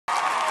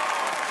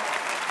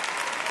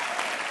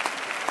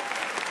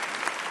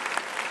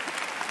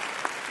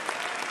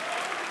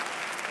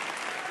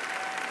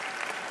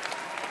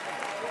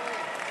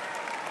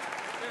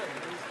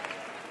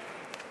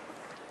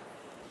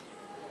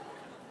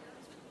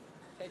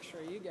picture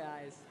of you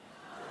guys.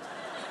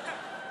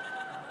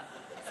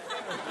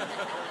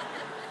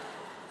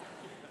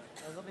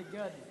 Those will be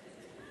good.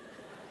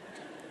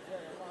 There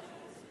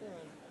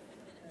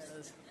it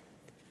is.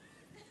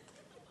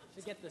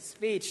 Should get the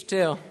speech,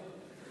 too.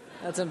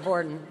 That's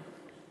important.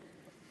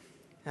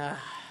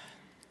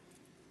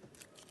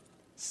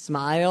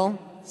 Smile,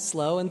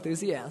 slow,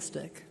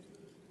 enthusiastic.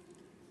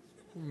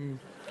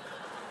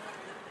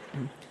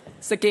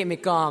 It's to keep me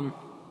calm.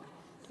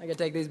 I can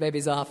take these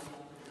babies off.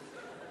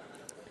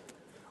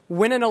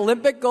 Win an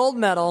Olympic gold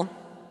medal.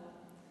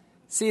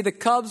 See the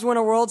Cubs win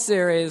a World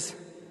Series.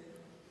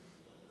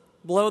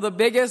 Blow the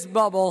biggest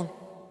bubble.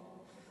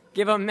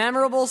 Give a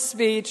memorable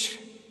speech.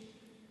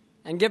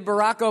 And give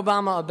Barack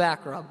Obama a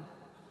back rub.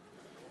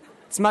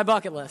 It's my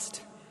bucket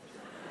list.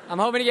 I'm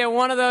hoping to get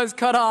one of those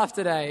cut off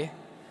today.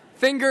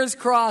 Fingers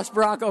crossed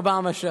Barack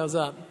Obama shows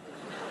up.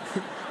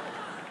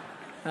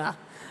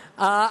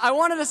 I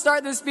wanted to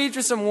start this speech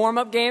with some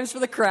warm-up games for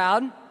the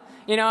crowd.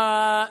 You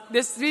know,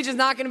 this speech is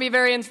not going to be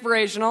very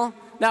inspirational.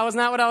 That was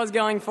not what I was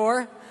going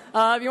for.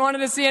 If you wanted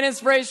to see an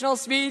inspirational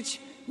speech,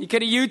 you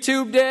could have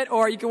YouTubed it,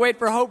 or you could wait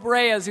for Hope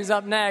Reyes, who's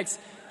up next.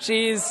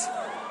 She's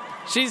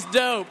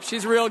dope.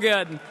 She's real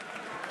good.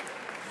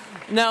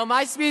 No,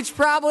 my speech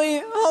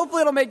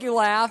hopefully it'll make you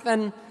laugh,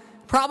 and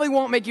probably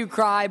won't make you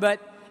cry, but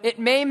it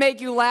may make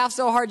you laugh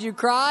so hard you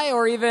cry,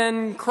 or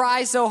even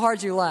cry so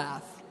hard you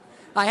laugh.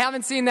 I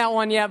haven't seen that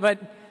one yet, but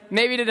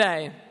maybe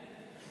today.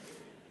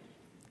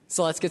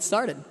 So let's get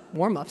started.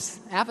 Warm-ups,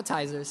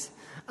 appetizers.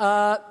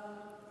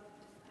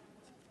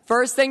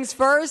 First things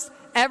first,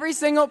 every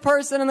single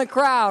person in the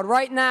crowd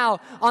right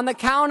now, on the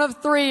count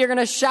of 3, you're going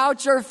to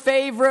shout your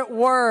favorite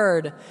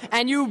word.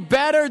 And you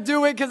better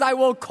do it because I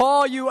will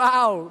call you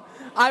out.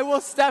 I will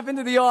step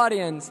into the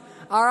audience.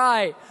 All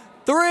right.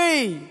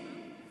 3,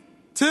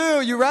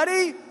 2, you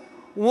ready?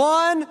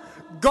 1,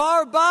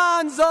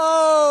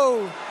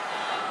 garbanzo.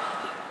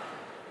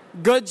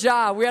 Good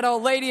job. We had a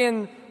lady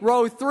in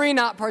row 3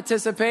 not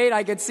participate.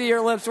 I could see her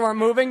lips weren't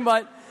moving,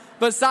 but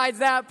besides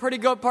that, pretty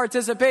good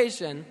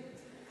participation.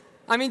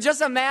 I mean,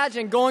 just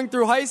imagine going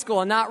through high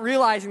school and not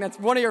realizing that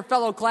one of your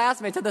fellow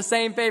classmates had the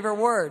same favorite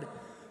word.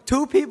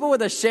 2 people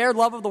with a shared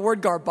love of the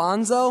word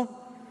garbanzo?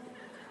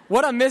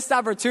 What a missed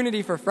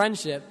opportunity for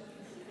friendship.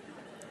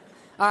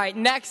 All right,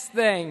 next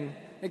thing.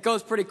 It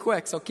goes pretty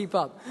quick, so keep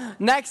up.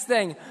 Next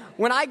thing.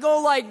 When I go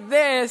like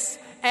this,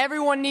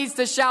 everyone needs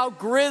to shout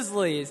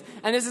Grizzlies.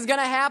 And this is going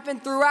to happen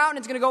throughout, and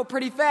it's going to go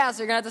pretty fast.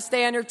 You're going to have to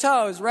stay on your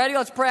toes. Ready?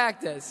 Let's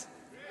practice.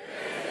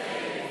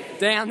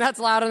 Damn, that's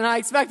louder than I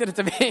expected it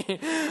to be.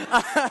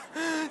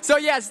 So,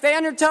 yeah, stay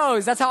on your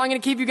toes. That's how I'm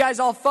going to keep you guys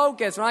all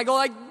focused. When I go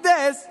like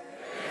this,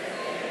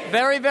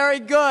 very,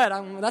 very good.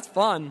 That's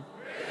fun.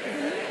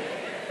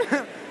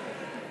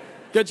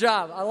 Good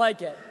job. I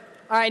like it.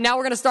 All right, now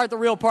we're going to start the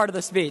real part of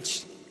the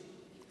speech.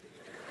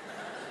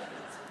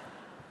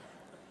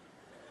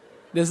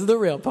 This is the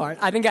real part.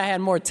 I think I had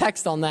more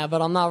text on that,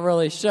 but I'm not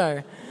really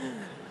sure.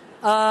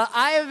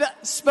 I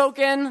have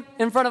spoken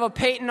in front of a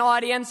Payton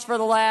audience for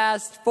the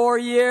last 4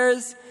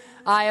 years.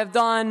 I have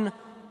done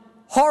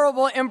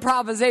horrible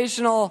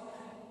improvisational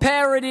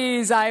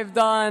parodies. I've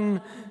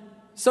done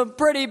some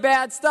pretty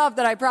bad stuff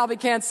that I probably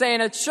can't say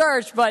in a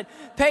church, but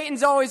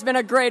Payton's always been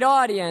a great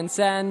audience.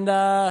 And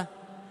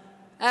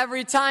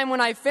every time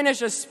when I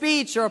finish a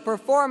speech or a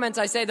performance,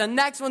 I say the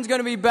next one's going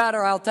to be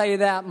better, I'll tell you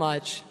that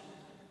much.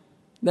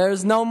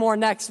 There's no more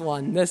next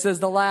one. This is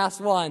the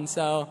last one,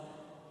 so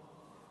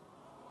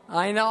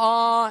I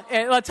know.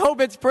 Let's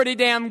hope it's pretty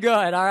damn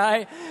good, all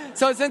right?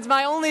 So since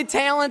my only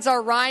talents are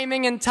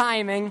rhyming and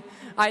timing,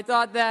 I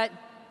thought that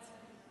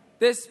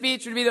this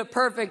speech would be the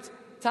perfect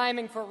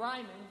timing for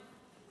rhyming.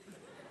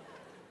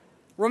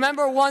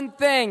 Remember one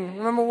thing.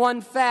 Remember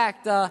one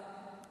fact.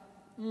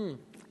 Woo,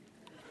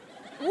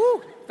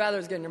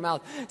 feathers get in your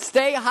mouth.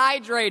 Stay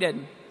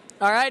hydrated.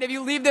 All right? If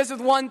you leave this with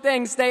one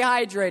thing, stay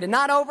hydrated.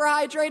 Not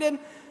overhydrated,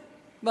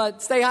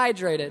 but stay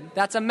hydrated.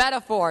 That's a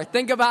metaphor.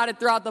 Think about it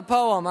throughout the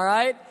poem, all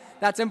right?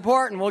 That's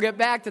important. We'll get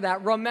back to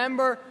that.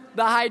 Remember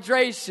the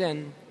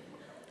hydration.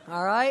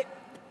 All right?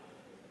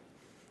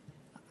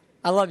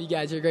 I love you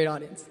guys. You're a great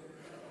audience.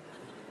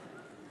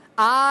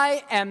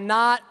 I am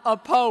not a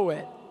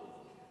poet.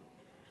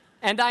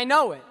 And I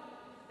know it.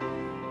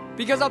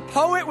 Because a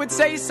poet would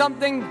say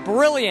something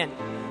brilliant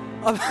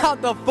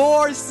about the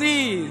 4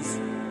 C's.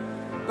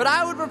 But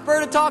I would prefer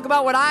to talk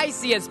about what I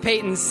see as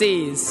Payton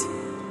sees.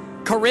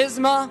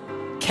 Charisma,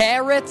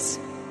 carrots,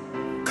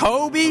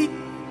 Kobe,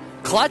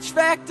 clutch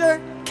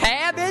factor,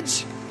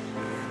 cabbage.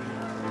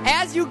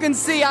 As you can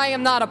see, I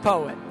am not a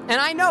poet. And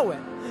I know it.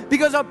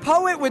 Because a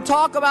poet would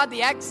talk about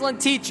the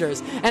excellent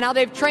teachers and how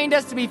they've trained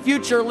us to be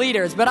future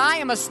leaders. But I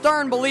am a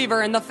stern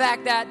believer in the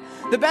fact that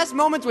the best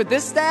moments with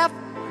this staff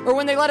are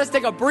when they let us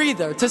take a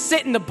breather, to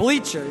sit in the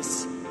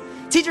bleachers.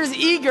 Teachers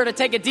eager to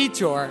take a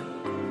detour.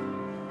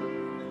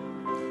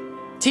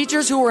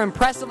 Teachers who were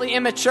impressively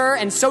immature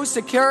and so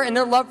secure in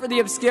their love for the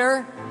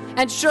obscure.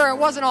 And sure, it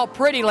wasn't all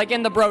pretty like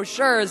in the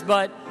brochures,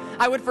 but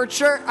I would for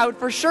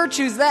sure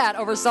choose that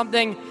over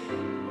something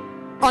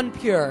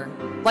unpure.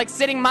 like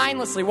sitting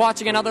mindlessly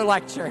watching another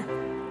lecture.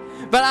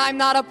 But I'm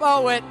not a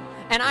poet,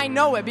 and I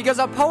know it, because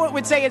a poet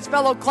would say his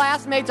fellow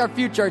classmates are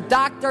future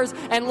doctors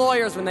and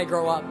lawyers when they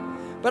grow up.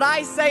 But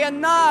I say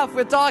enough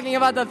with talking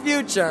about the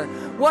future.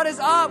 What is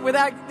up with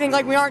acting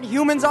like we aren't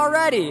humans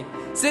already?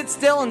 Sit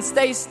still and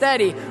stay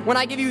steady when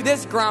I give you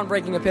this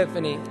groundbreaking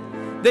epiphany.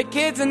 The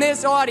kids in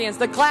this audience,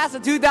 the class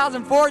of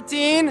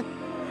 2014,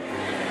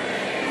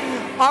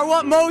 are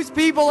what most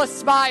people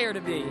aspire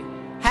to be.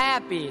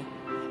 Happy.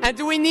 And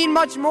do we need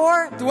much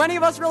more? Do any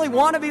of us really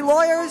want to be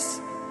lawyers?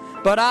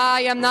 But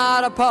I am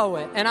not a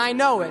poet, and I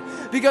know it,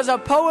 because a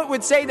poet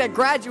would say that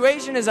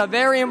graduation is a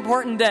very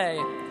important day.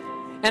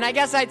 And I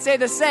guess I'd say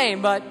the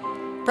same, but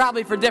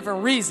probably for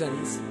different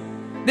reasons.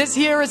 This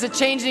here is a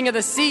changing of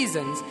the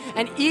seasons,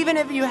 and even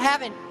if you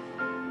haven't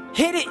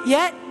hit it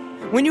yet,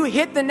 when you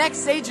hit the next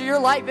stage of your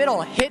life,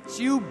 it'll hit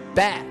you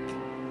back.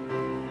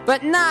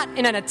 But not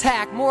in an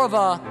attack, more of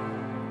a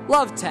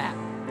love tap.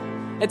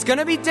 It's going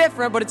to be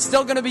different, but it's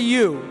still going to be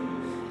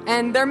you.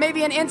 And there may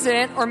be an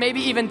incident, or maybe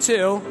even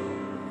two,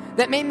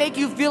 that may make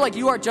you feel like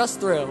you are just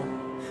through.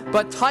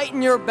 But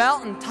tighten your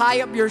belt and tie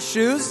up your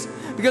shoes,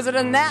 because it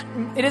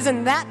is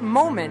in that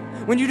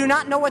moment when you do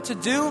not know what to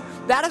do,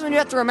 that is when you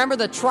have to remember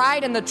the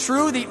tried and the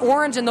true, the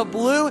orange and the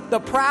blue, the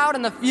proud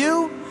and the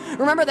few.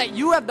 Remember that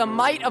you have the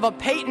might of a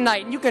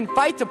Paytonite, and you can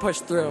fight to push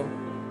through.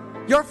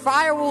 Your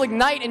fire will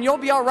ignite, and you'll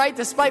be all right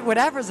despite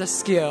whatever's a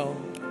skill.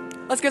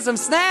 Let's get some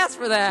snaps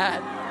for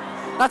that.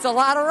 That's a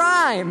lot of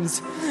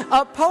rhymes.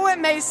 A poet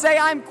may say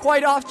I'm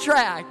quite off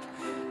track,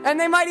 and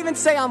they might even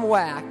say I'm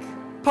whack.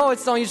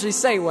 Poets don't usually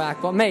say whack,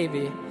 but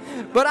maybe.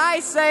 But I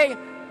say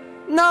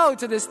no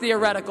to this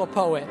theoretical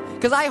poet,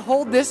 because I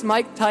hold this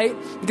mic tight,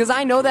 because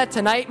I know that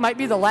tonight might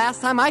be the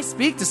last time I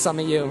speak to some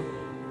of you.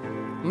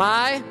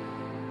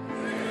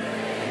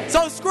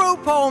 So screw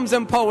poems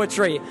and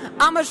poetry.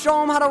 I'm going to show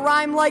them how to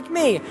rhyme like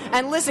me.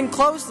 And listen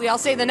closely, I'll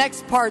say the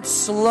next part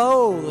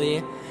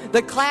slowly.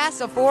 The class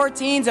of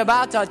 14's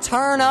about to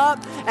turn up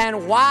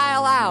and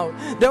while out.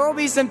 There will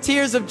be some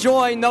tears of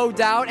joy, no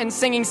doubt, and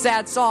singing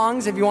sad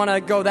songs if you want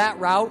to go that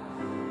route.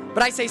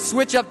 But I say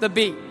switch up the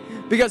beat,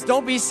 because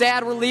don't be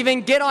sad, we're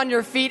leaving. Get on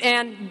your feet,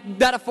 and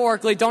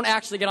metaphorically, don't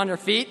actually get on your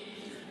feet.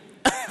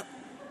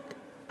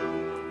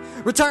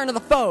 Return to the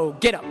foe,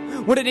 get up.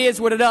 What it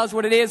is, what it does,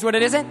 what it is, what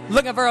it isn't.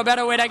 Looking for a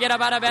better way to get up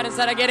out of bed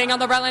instead of getting on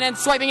the rail and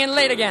swiping in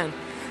late again.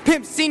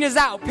 Pimp seniors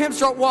out, pimp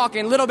start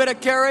walking. Little bit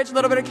of courage,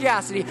 little bit of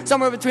curiosity.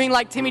 Somewhere between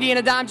like Timmy D and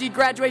a Dime G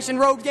graduation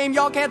robe game,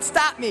 y'all can't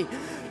stop me.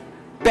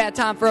 Bad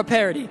time for a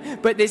parody,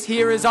 but this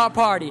here is our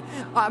party.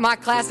 My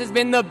class has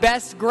been the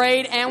best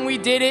grade, and we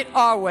did it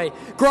our way.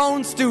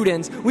 Grown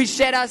students, we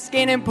shed our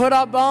skin and put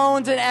our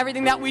bones in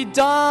everything that we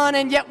done,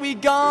 and yet we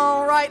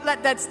gone right.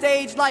 Let that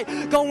stage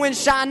light go and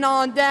shine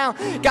on down.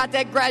 Got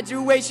that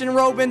graduation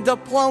robe and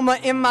diploma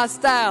in my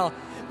style.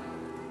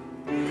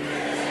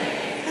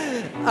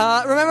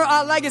 Remember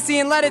our legacy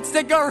and let it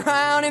stick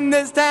around in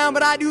this town.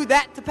 But I do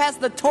that to pass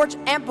the torch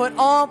and put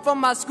on from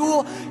my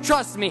school.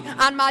 Trust me,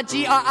 on my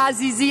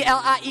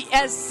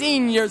GRIZZLIES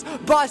seniors,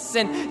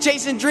 bussin',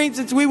 chasing dreams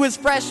since we was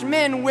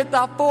freshmen, with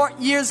our 4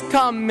 years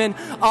coming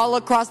all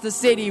across the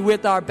city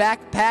with our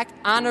backpack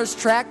honors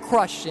track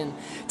crushing.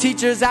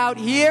 Teachers out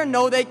here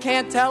know they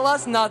can't tell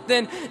us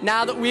nothing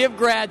now that we have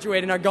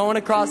graduated and are going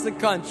across the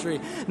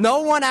country.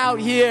 No one out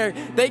here,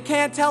 they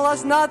can't tell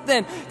us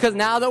nothing, because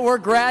now that we're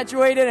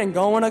graduated and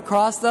going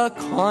across the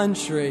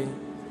country.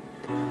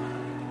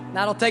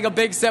 That'll take a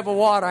big sip of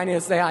water. I need to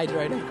stay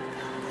hydrated.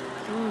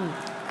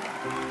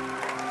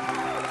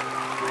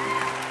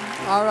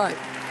 All right.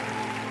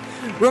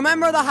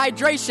 Remember the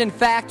hydration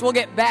fact. We'll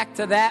get back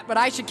to that, but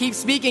I should keep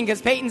speaking because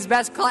Peyton's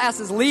best class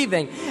is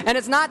leaving, and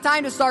it's not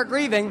time to start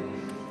grieving,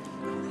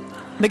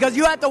 because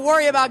you have to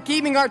worry about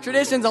keeping our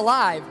traditions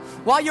alive.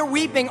 While you're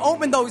weeping,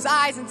 open those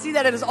eyes and see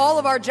that it is all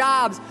of our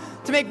jobs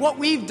to make what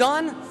we've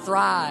done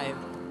thrive.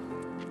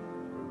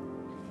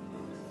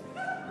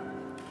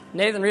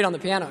 Nathan Reed on the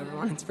piano,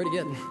 everyone. It's pretty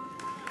good.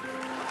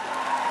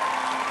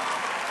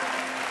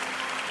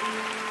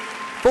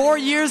 4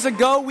 years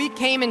ago, we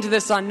came into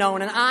this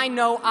unknown, and I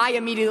know I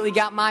immediately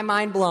got my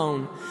mind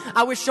blown.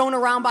 I was shown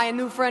around by a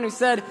new friend who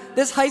said,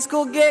 this high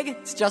school gig,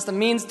 it's just a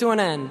means to an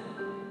end.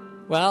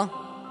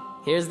 Well,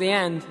 here's the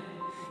end.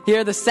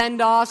 Here are the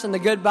send-offs and the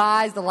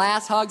goodbyes, the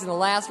last hugs and the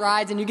last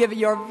rides, and you give it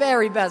your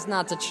very best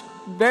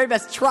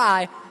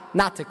try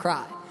not to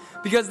cry.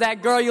 Because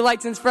that girl you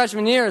liked since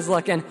freshman year is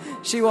looking.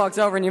 She walks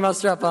over and you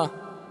muster up a,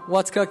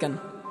 what's cooking?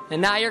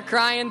 And now you're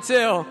crying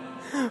too.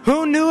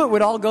 Who knew it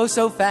would all go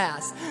so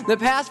fast? The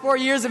past 4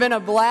 years have been a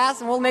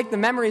blast, and we'll make the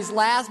memories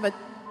last, but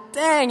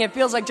dang, it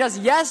feels like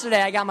just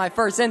yesterday I got my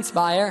first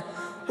Inspire.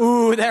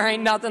 Ooh, there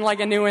ain't nothing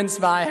like a new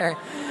Inspire.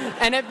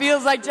 And it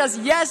feels like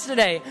just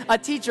yesterday a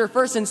teacher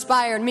first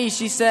inspired me.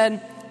 She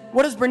said,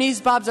 what does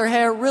Bernice bobs her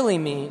hair really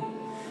mean?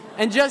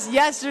 And just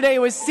yesterday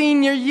was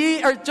senior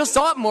year, or just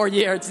sophomore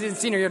year. It's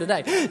senior year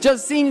today.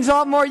 Just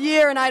sophomore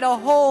year, and I had a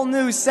whole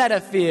new set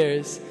of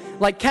fears.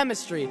 Like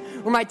chemistry,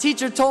 where my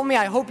teacher told me,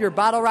 I hope your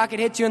bottle rocket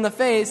hits you in the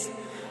face.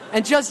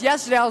 And just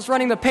yesterday, I was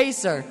running the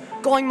pacer,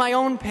 going my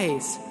own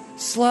pace.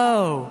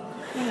 slow.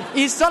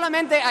 Y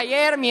solamente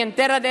ayer me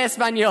entera de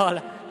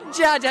español.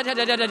 Ja.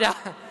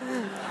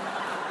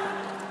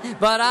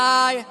 But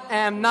I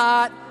am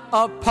not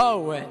a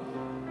poet.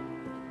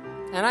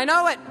 And I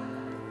know it.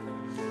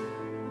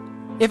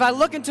 If I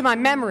look into my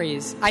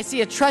memories, I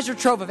see a treasure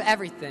trove of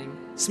everything.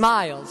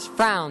 Smiles,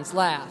 frowns,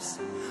 laughs.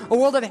 A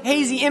world of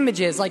hazy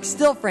images like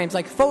still frames,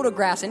 like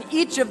photographs, and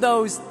each of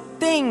those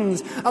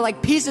things are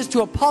like pieces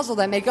to a puzzle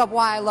that make up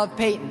why I love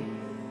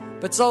Payton.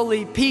 But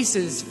slowly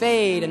pieces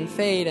fade, and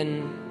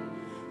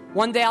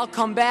one day I'll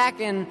come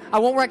back and I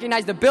won't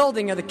recognize the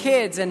building or the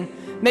kids, and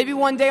maybe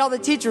one day all the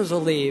teachers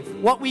will leave.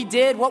 What we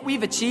did, what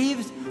we've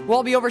achieved, will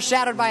all be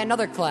overshadowed by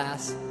another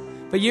class.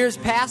 But years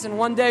pass and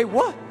one day,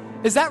 what?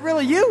 Is that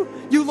really you?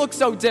 You look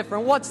so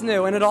different. What's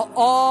new? And it'll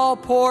all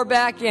pour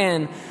back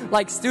in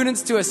like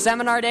students to a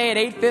seminar day at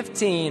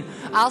 8:15.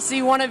 I'll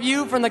see one of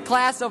you from the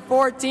class of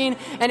 14,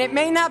 and it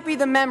may not be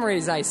the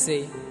memories I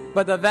see,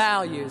 but the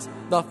values,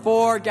 the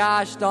 4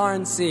 gosh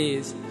darn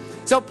C's.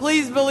 So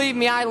please believe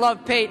me, I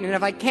love Payton, and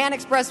if I can't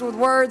express it with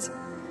words,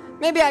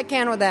 maybe I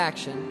can with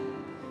action.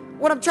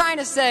 What I'm trying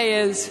to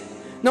say is,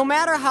 no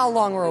matter how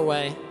long we're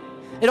away,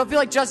 it'll feel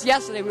like just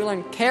yesterday we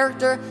learned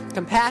character,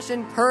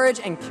 compassion, courage,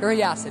 and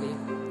curiosity.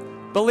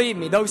 Believe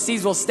me, those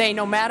C's will stay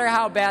no matter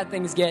how bad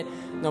things get,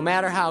 no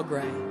matter how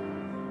gray.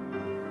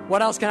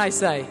 What else can I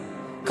say?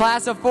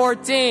 Class of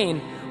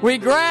 14, we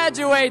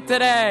graduate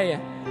today.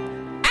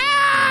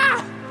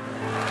 Ah!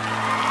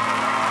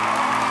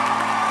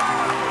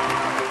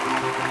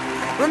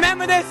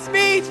 Remember this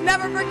speech,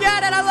 never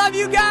forget it. I love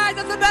you guys,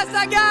 that's the best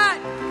I got.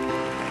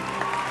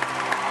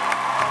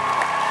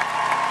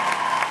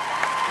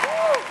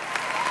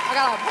 I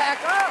gotta back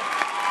up.